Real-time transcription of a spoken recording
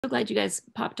So glad you guys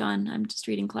popped on. I'm just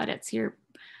reading Claudette's here,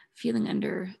 feeling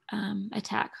under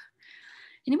attack.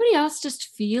 Anybody else just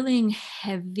feeling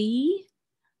heavy?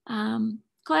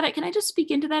 Claudette, can I just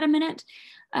speak into that a minute?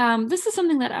 This is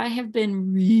something that I have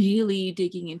been really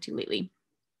digging into lately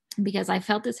because I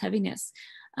felt this heaviness.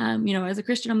 As a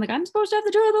Christian, I'm like, I'm supposed to have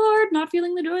the joy of the Lord, not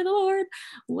feeling the joy of the Lord.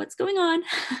 What's going on?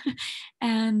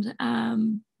 And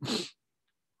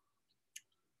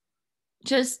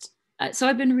so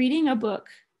I've been reading a book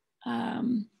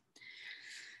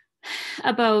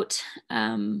about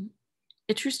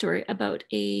a true story about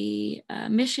a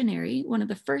missionary, one of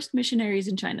the first missionaries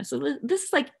in China. So this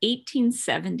is like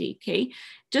 1870, okay?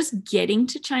 Just getting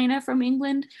to China from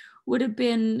England would have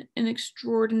been an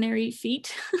extraordinary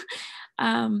feat.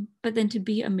 But then to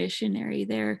be a missionary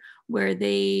there, where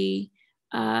they,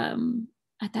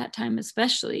 at that time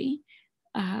especially,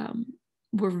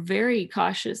 were very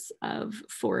cautious of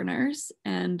foreigners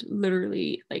and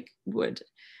literally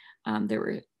there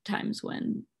were times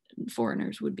when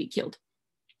foreigners would be killed.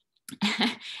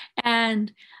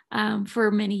 And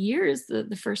for many years,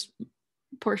 the first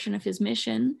portion of his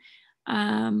mission,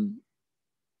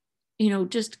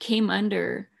 just came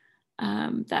under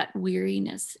that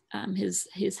weariness.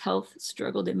 His health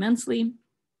struggled immensely,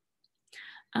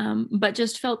 but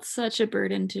just felt such a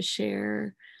burden to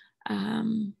share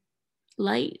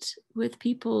light with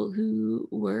people who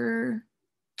were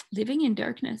living in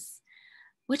darkness,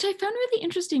 which I found really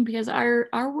interesting because our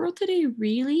world today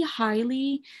really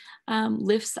highly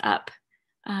lifts up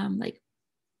like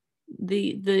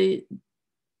the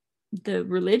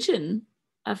religion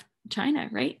of China,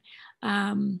 right?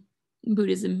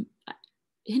 Buddhism,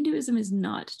 Hinduism is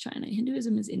not China.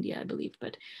 Hinduism is India, I believe,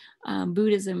 but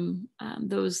Buddhism,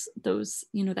 those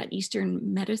that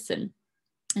Eastern medicine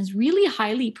is really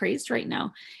highly praised right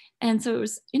now. And so it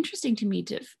was interesting to me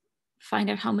to find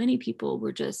out how many people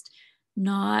were just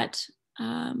not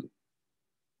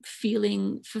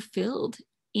feeling fulfilled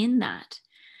in that.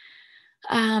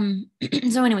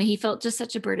 So anyway, he felt just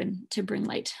such a burden to bring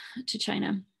light to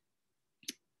China.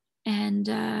 And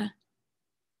the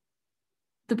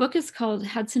book is called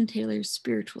Hudson Taylor's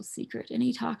Spiritual Secret. And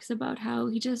he talks about how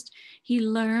he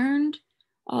learned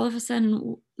all of a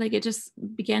sudden, like it just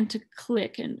began to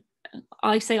click. And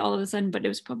I say all of a sudden, but it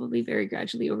was probably very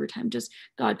gradually over time, just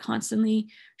God constantly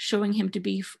showing him to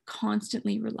be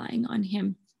constantly relying on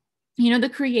him. The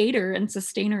creator and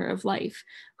sustainer of life.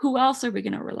 Who else are we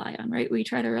going to rely on, right? We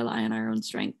try to rely on our own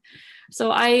strength.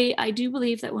 So I do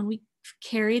believe that when we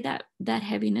carry that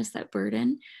heaviness, that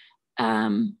burden,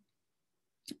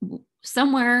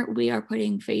 somewhere we are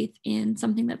putting faith in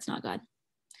something that's not God.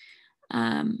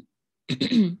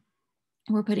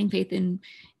 We're putting faith in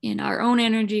our own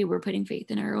energy. We're putting faith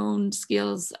in our own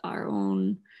skills, our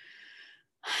own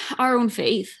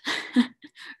faith,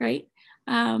 right?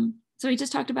 So we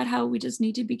just talked about how we just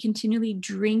need to be continually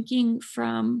drinking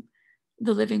from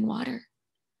the living water.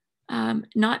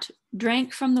 Not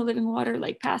drank from the living water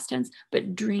like past tense,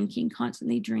 but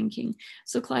constantly drinking.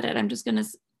 So Claudette, I'm just going to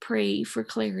pray for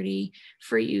clarity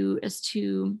for you as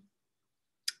to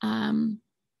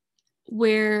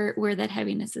where that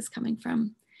heaviness is coming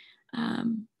from.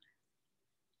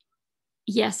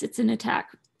 Yes, it's an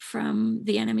attack from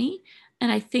the enemy.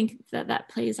 And I think that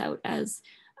plays out as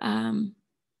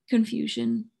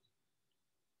confusion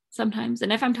sometimes.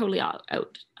 And if I'm totally out,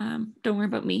 don't worry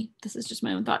about me. This is just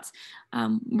my own thoughts.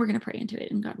 We're going to pray into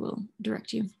it and God will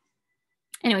direct you.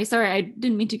 Anyway, sorry, I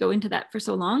didn't mean to go into that for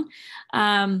so long.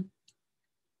 But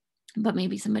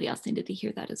maybe somebody else needed to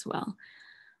hear that as well.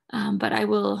 But I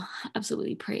will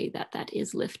absolutely pray that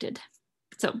is lifted.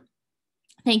 So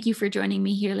thank you for joining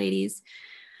me here, ladies.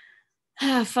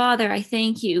 Father, I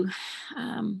thank you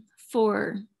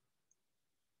for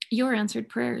your answered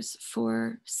prayers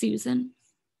for Susan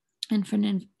and for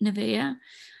Nevaeh.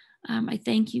 I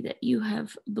thank you that you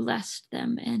have blessed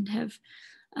them and have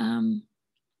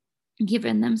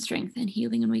given them strength and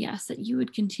healing. And we ask that you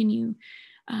would continue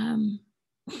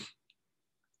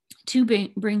to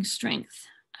bring strength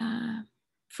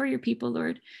for your people,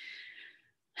 Lord.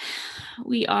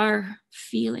 We are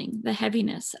feeling the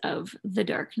heaviness of the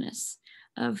darkness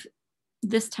of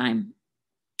this time,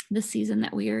 this season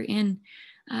that we are in,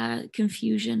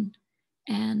 confusion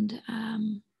and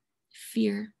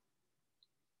fear.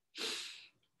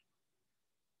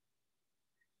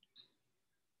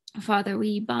 Father,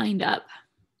 we bind up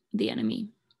the enemy.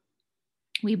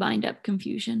 We bind up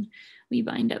confusion. We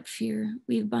bind up fear.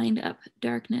 We bind up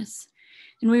darkness.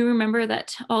 And we remember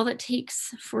that all it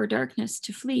takes for darkness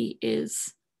to flee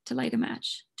is to light a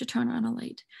match, to turn on a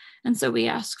light. And so we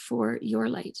ask for your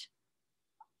light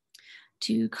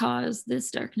to cause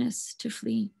this darkness to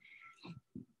flee.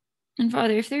 And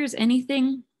Father, if there's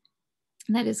anything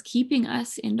that is keeping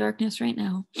us in darkness right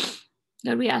now,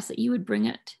 God, we ask that you would bring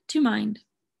it to mind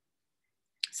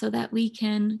so that we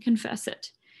can confess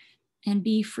it and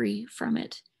be free from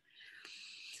it,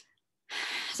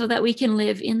 so that we can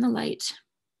live in the light,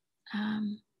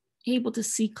 able to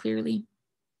see clearly.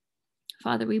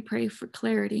 Father, we pray for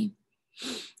clarity.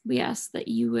 We ask that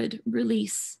you would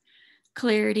release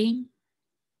clarity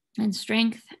and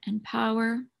strength and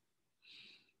power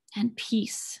and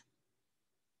peace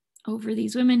over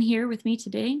these women here with me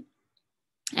today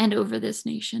and over this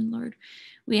nation, Lord.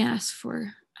 We ask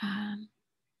for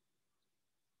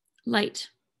light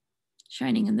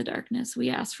shining in the darkness. We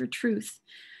ask for truth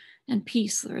and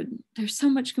peace, Lord. There's so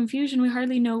much confusion. We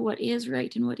hardly know what is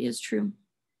right and what is true.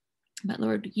 But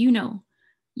Lord, you know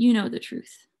the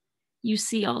truth. You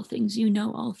see all things. You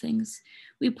know all things.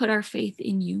 We put our faith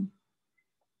in you,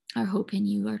 our hope in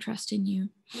you, our trust in you.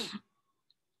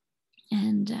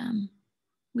 And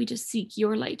we just seek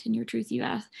your light and your truth.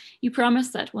 You promise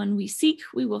that when we seek,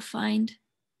 we will find.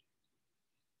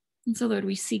 And so, Lord,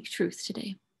 we seek truth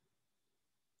today.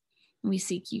 We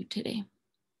seek you today.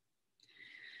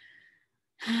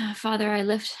 Father, I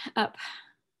lift up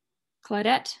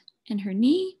Claudette and her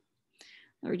knee.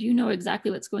 Lord, you know exactly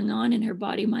what's going on in her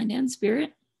body, mind, and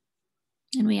spirit.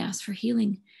 And we ask for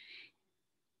healing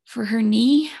for her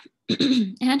knee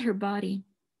and her body,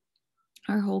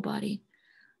 our whole body,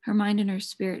 her mind and her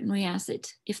spirit. And we ask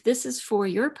that if this is for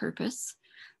your purpose,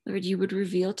 Lord, you would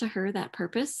reveal to her that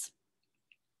purpose.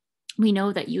 We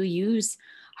know that you use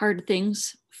hard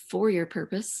things for your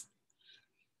purpose.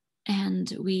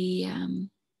 And we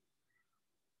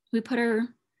put our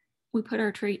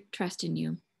trust in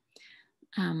you.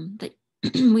 That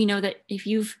we know that if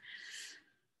you've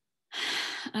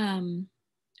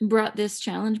brought this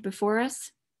challenge before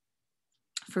us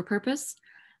for purpose,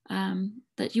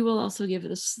 that you will also give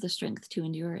us the strength to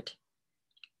endure it.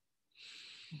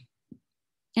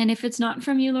 And if it's not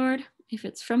from you, Lord, if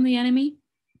it's from the enemy,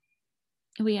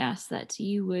 we ask that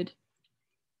you would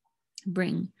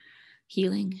bring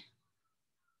healing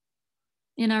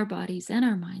in our bodies and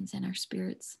our minds and our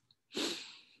spirits.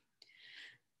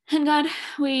 And God,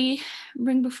 we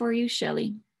bring before you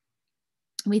Shelley.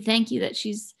 We thank you that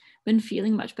she's been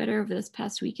feeling much better over this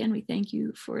past weekend. We thank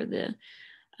you for the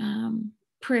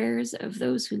prayers of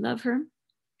those who love her.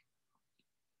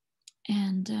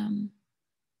 And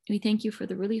we thank you for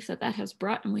the relief that has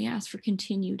brought, and we ask for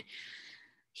continued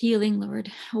healing,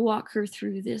 Lord. Walk her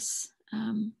through this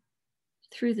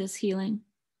healing,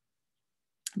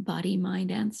 body,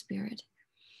 mind, and spirit.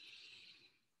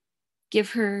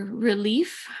 Give her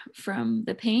relief from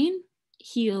the pain,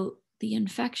 heal the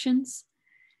infections.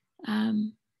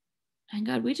 And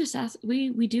God, we just ask,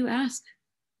 we do ask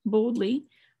boldly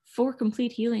for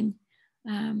complete healing.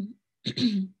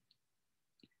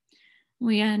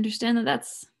 We understand that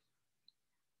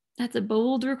that's a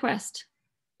bold request,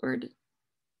 Lord,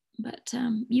 but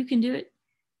you can do it.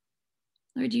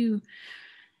 Lord, you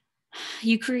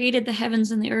created the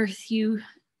heavens and the earth. You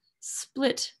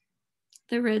split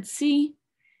the Red Sea.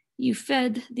 You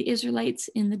fed the Israelites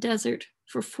in the desert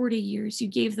for 40 years. You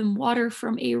gave them water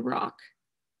from a rock.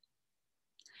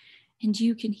 And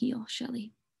you can heal,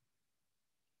 Shelley.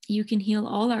 You can heal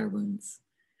all our wounds.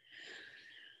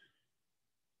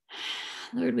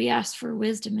 Lord, we ask for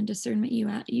wisdom and discernment.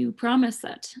 You promise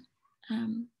that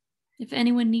if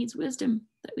anyone needs wisdom,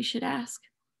 that we should ask.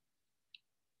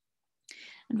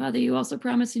 And Father, you also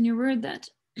promise in your word that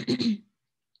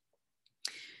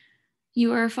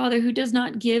you are a Father who does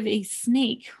not give a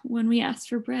snake when we ask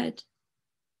for bread.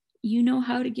 You know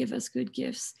how to give us good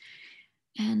gifts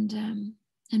and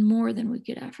more than we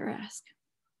could ever ask.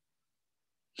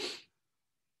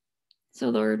 So,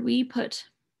 Lord, we put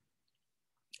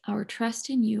our trust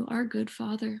in you, our good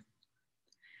Father.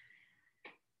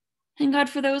 And God,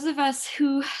 for those of us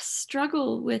who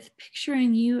struggle with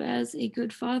picturing you as a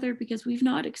good Father because we've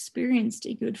not experienced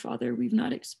a good Father, we've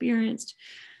not experienced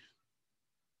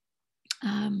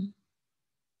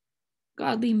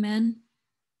godly men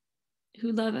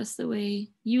who love us the way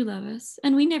you love us,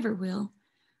 and we never will.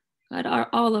 God,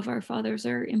 all of our fathers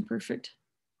are imperfect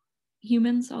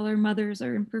humans. All our mothers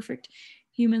are imperfect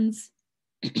humans.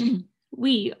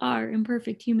 We are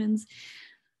imperfect humans.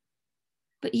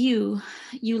 But you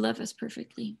love us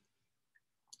perfectly.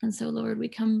 And so, Lord, we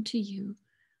come to you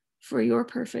for your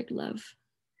perfect love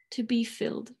to be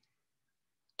filled,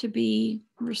 to be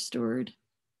restored,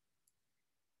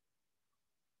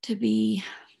 to be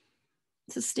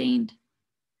sustained.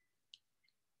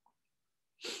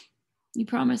 You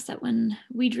promise that when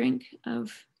we drink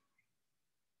of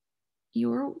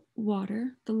your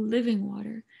water, the living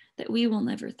water, that we will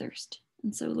never thirst.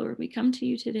 And so, Lord, we come to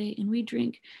you today and we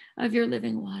drink of your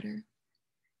living water.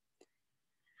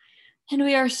 And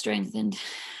we are strengthened.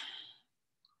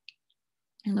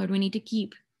 And Lord, we need to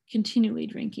keep continually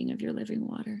drinking of your living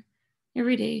water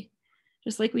every day,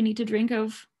 just like we need to drink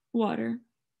of water.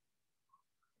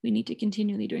 We need to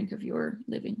continually drink of your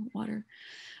living water.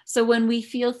 So when we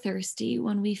feel thirsty,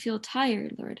 when we feel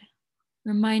tired, Lord,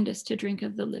 remind us to drink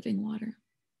of the living water.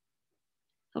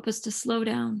 Help us to slow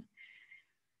down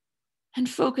and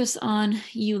focus on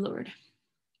you, Lord.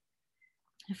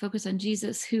 And focus on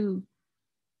Jesus, who,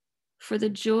 for the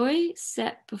joy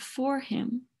set before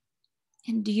him,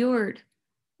 endured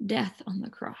death on the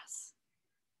cross.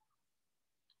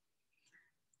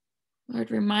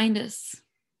 Lord, remind us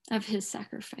of his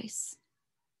sacrifice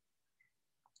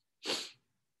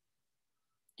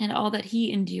and all that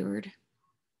he endured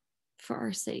for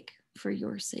our sake, for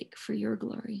your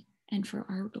glory, and for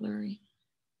our glory.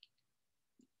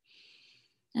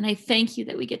 And I thank you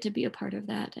that we get to be a part of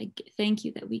that. I thank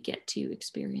you that we get to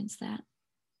experience that.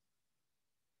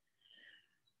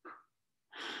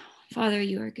 Father,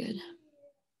 you are good.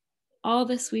 All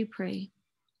this we pray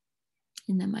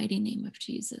in the mighty name of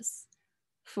Jesus,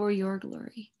 for your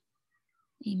glory.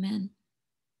 Amen.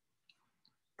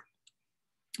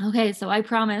 Okay, so I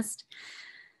promised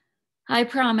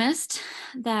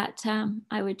that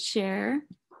I would share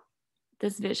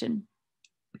this vision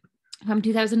from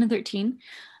 2013.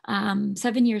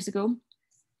 7 years ago,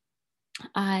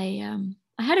 I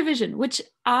had a vision, which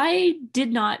I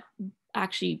did not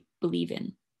actually believe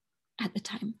in at the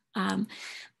time.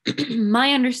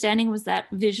 My understanding was that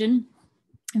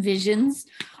visions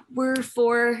were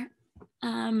for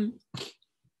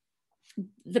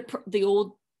the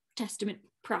Old Testament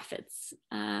prophets,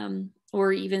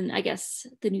 or even, I guess,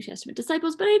 the New Testament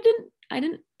disciples. But I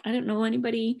didn't know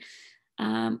anybody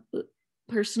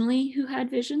personally who had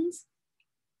visions,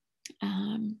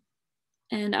 and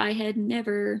I had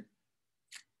never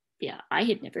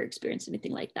experienced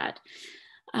anything like that.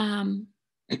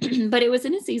 But it was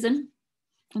in a season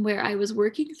where I was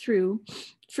working through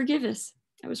forgiveness.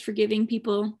 I was forgiving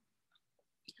people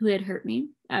who had hurt me.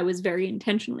 I was very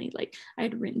intentionally, like, I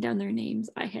had written down their names.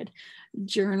 I had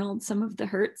journaled some of the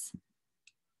hurts.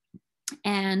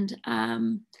 And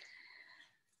I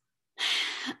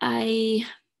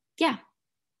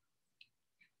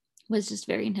was just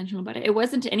very intentional about it. It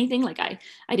wasn't anything like I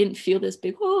didn't feel this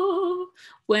big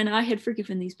when I had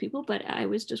forgiven these people, but I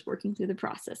was just working through the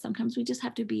process. Sometimes we just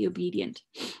have to be obedient.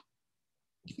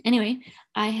 Anyway,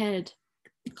 I had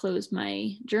closed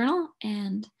my journal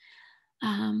and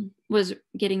was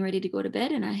getting ready to go to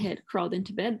bed, and I had crawled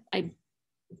into bed.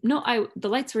 The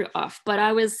lights were off, but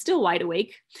I was still wide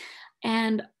awake.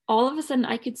 And all of a sudden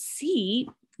I could see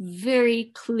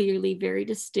very clearly, very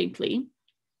distinctly,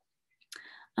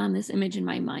 this image in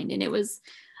my mind. And it was,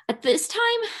 at this time,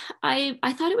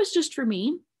 I thought it was just for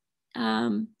me.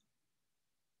 I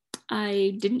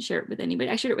didn't share it with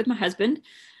anybody. I shared it with my husband.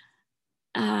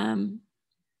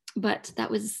 But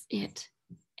that was it.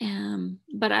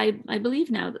 But I believe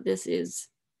now that this is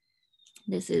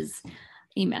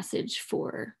a message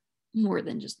for more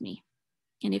than just me.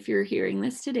 And if you're hearing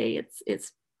this today,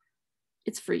 it's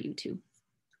for you too.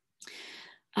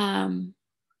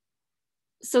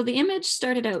 So the image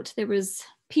started out, there was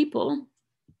people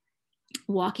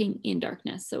walking in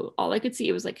darkness. So all I could see,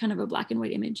 it was like kind of a black and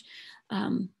white image.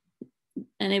 And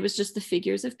it was just the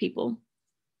figures of people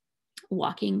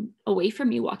walking away from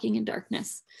me, walking in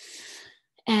darkness.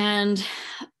 And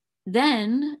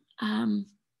then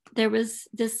there was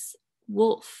this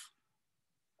wolf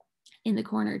in the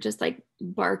corner, just like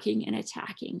barking and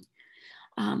attacking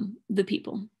the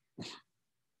people.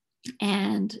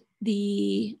 And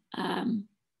the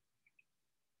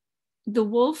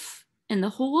wolf and the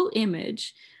whole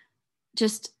image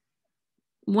just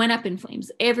went up in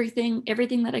flames. Everything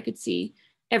that I could see,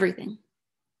 everything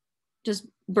just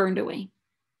burned away.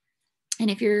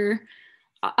 And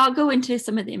I'll go into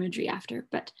some of the imagery after,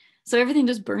 but so everything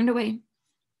just burned away.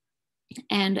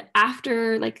 And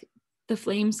after, like, the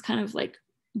flames kind of like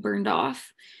burned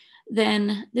off,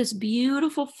 then this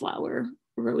beautiful flower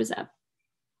rose up.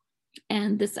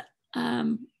 And this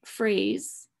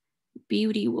phrase,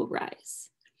 "beauty will rise,"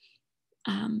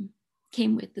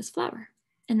 came with this flower.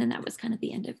 And then that was kind of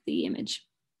the end of the image,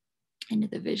 end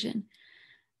of the vision.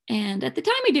 And at the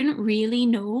time, I didn't really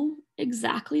know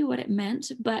exactly what it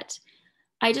meant, but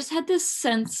I just had this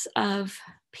sense of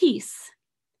peace.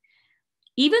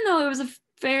 Even though it was a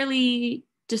fairly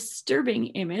disturbing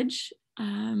image,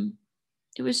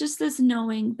 it was just this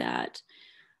knowing that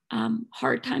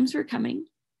hard times were coming,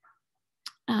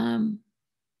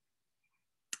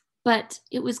 But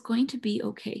it was going to be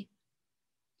okay.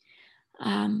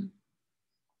 And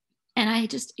I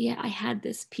had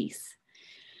this peace.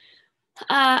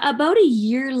 About a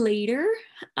year later,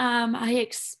 I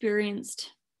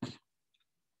experienced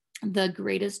the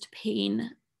greatest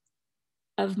pain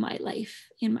of my life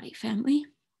in my family.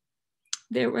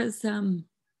 There was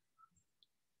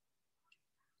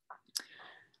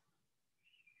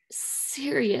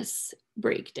serious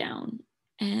breakdown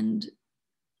and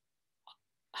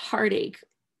heartache,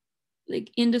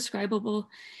 like indescribable.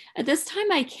 At this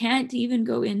time, I can't even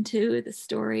go into the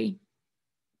story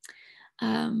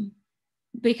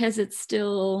because it's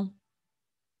still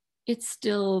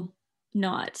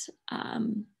not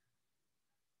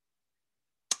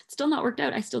worked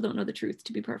out. I still don't know the truth,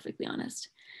 to be perfectly honest.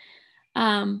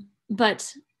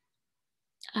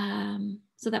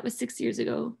 So that was 6 years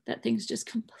ago that things just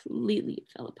completely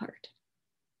fell apart.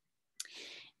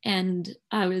 And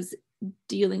I was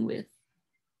dealing with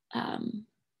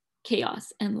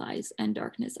chaos and lies and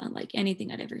darkness unlike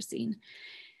anything I'd ever seen.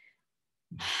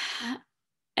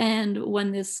 And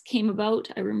when this came about,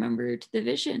 I remembered the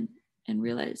vision and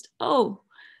realized, oh,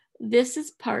 this is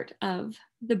part of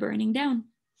the burning down.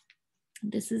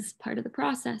 This is part of the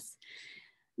process.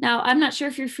 Now, I'm not sure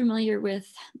if you're familiar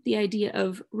with the idea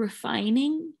of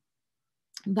refining,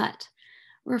 but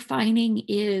refining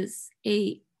is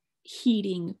a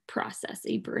heating process,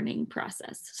 a burning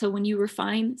process. So when you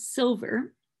refine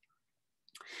silver,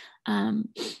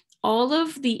 all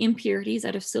of the impurities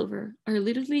out of silver are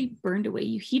literally burned away.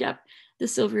 You heat up the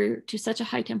silver to such a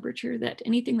high temperature that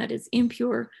anything that is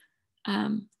impure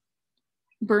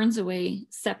burns away,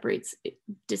 separates,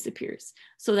 disappears,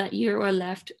 so that you are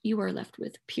left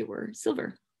with pure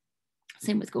silver.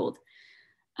 Same with gold.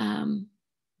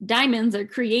 Diamonds are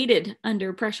created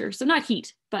under pressure, so not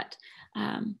heat, but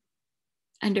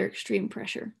under extreme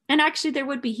pressure. And actually, there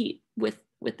would be heat with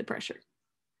the pressure.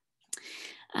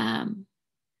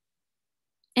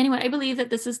 Anyway, I believe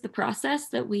that this is the process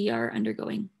that we are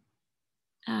undergoing.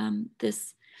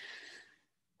 This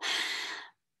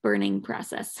burning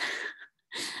process.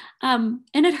 And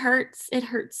it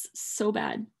hurts so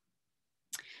bad,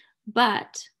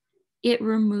 but it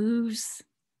removes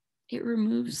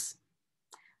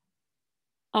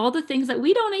all the things that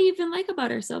we don't even like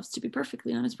about ourselves, to be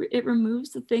perfectly honest. It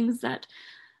removes the things that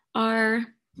are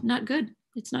not good.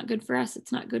 It's not good for us.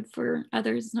 It's not good for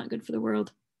others. It's not good for the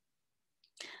world.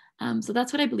 So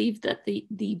that's what I believe that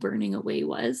the burning away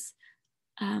was.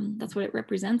 That's what it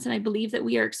represents. And I believe that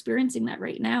we are experiencing that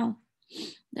right now,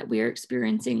 that we are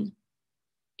experiencing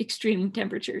extreme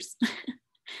temperatures.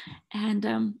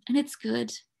 and it's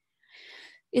good.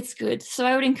 It's good. So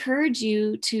I would encourage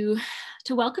you to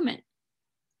welcome it,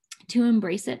 to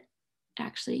embrace it,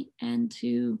 actually, and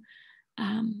to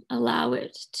allow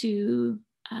it to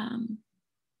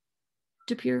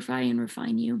purify and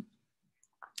refine you.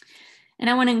 And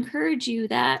I want to encourage you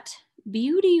that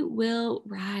beauty will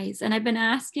rise. And I've been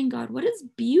asking God, what does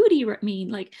beauty mean?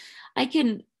 Like,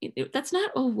 that's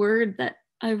not a word that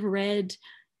I've read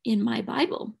in my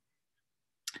Bible.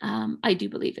 I do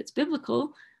believe it's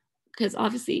biblical, because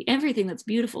obviously everything that's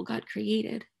beautiful God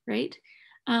created, right?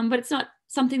 But it's not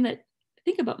something that I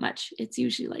think about much. It's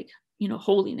usually like,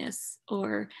 holiness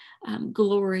or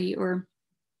glory or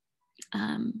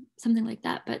something like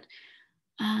that. But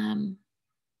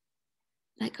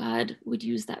that God would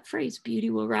use that phrase,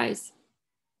 beauty will rise.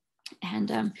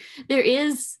 And there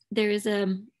is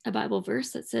a Bible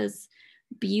verse that says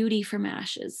beauty from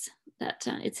ashes, that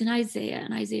it's in Isaiah,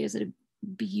 and Isaiah is a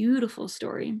beautiful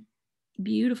story,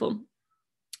 beautiful,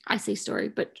 I say story,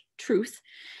 but truth,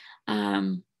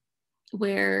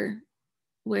 where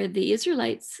the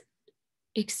Israelites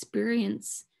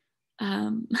experience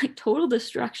like total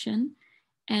destruction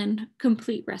and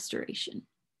complete restoration.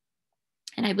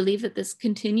 And I believe that this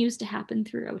continues to happen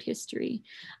throughout history.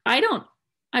 I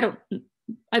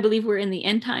believe we're in the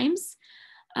end times.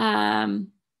 But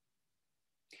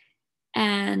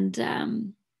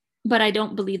I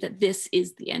don't believe that this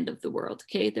is the end of the world.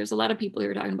 Okay. There's a lot of people who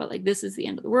are talking about like, this is the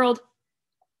end of the world.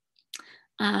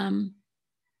 I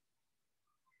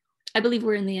believe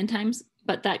we're in the end times,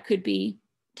 but that could be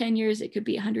 10 years. It could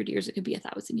be 100 years. It could be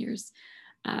 1,000 years.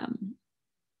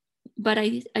 But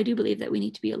I do believe that we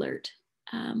need to be alert.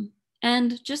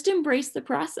 And just embrace the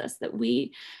process that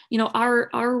we,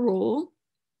 our role,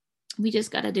 we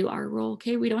just got to do our role.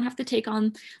 Okay. We don't have to take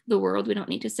on the world. We don't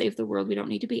need to save the world. We don't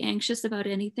need to be anxious about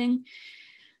anything.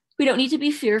 We don't need to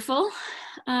be fearful.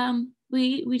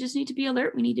 We just need to be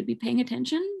alert. We need to be paying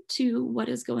attention to what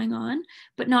is going on,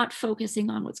 but not focusing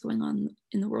on what's going on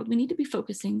in the world. We need to be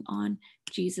focusing on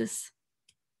Jesus.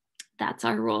 That's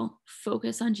our role.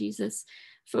 Focus on Jesus.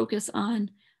 Focus on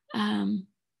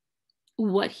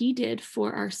what he did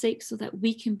for our sake so that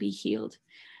we can be healed.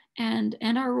 And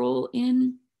our role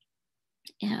in,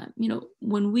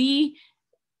 when we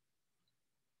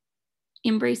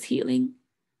embrace healing,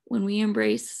 when we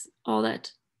embrace all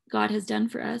that God has done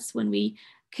for us, when we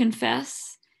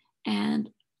confess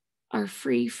and are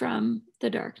free from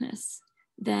the darkness,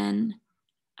 then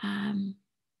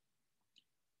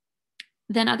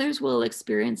others will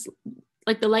experience,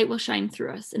 like the light will shine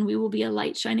through us, and we will be a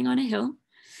light shining on a hill.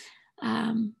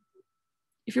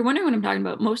 If you're wondering what I'm talking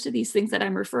about, most of these things that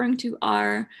I'm referring to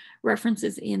are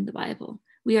references in the Bible.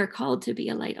 We are called to be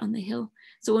a light on the hill.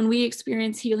 So when we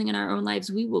experience healing in our own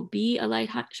lives, we will be a light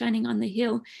shining on the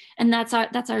hill, and that's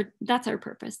our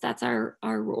purpose. That's our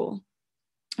role,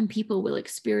 and people will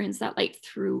experience that light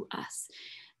through us,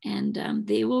 and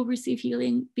they will receive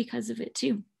healing because of it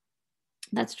too.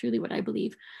 That's truly what I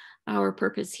believe our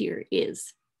purpose here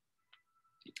is.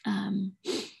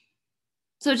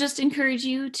 So just encourage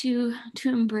you to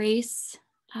embrace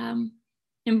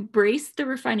the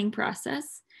refining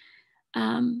process,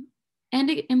 and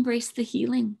embrace the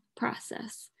healing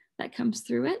process that comes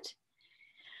through it,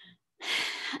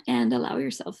 and allow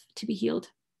yourself to be healed.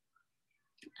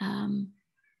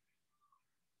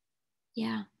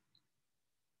 Yeah.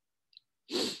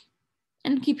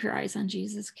 And keep your eyes on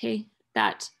Jesus, okay?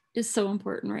 That is so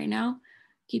important right now.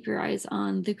 Keep your eyes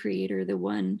on the Creator, the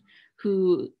one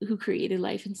who created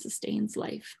life and sustains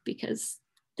life, because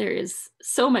there is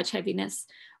so much heaviness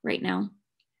right now.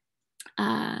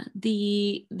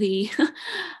 The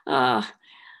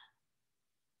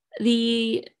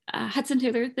Hudson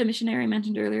Taylor, the missionary I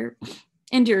mentioned earlier,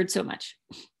 endured so much.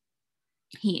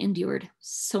 He endured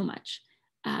so much.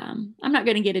 I'm not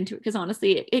going to get into it because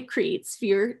honestly, it creates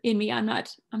fear in me. I'm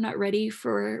not ready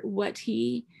for what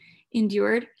he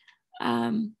endured.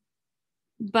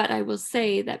 But I will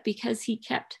say that because he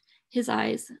kept his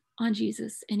eyes on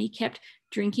Jesus and he kept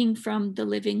drinking from the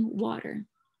living water,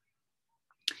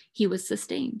 he was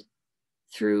sustained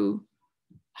through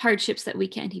hardships that we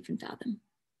can't even fathom.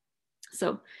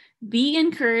 So be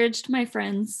encouraged, my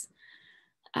friends.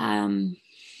 Beauty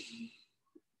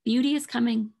is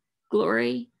coming.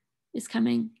 Glory is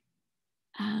coming.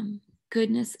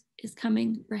 Goodness is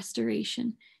coming.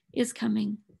 Restoration is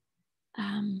coming.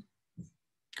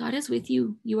 God is with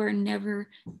you. You are never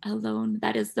alone.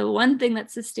 That is the one thing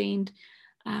that sustained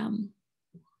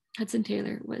Hudson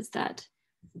Taylor, was that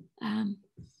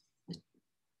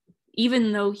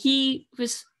even though he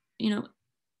was,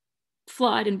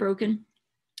 flawed and broken,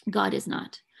 God is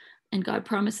not. And God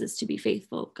promises to be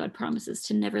faithful. God promises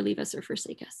to never leave us or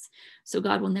forsake us. So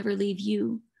God will never leave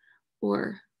you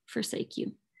or forsake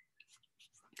you.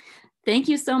 Thank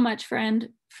you so much, friend,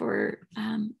 for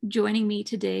joining me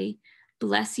today.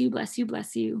 Bless you, bless you,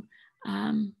 bless you.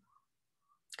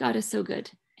 God is so good,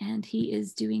 and he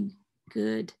is doing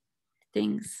good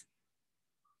things.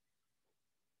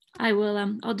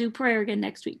 I'll do prayer again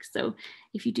next week. So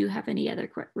if you do have any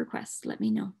other requests, let me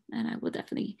know, and I will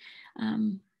definitely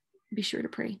be sure to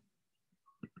pray.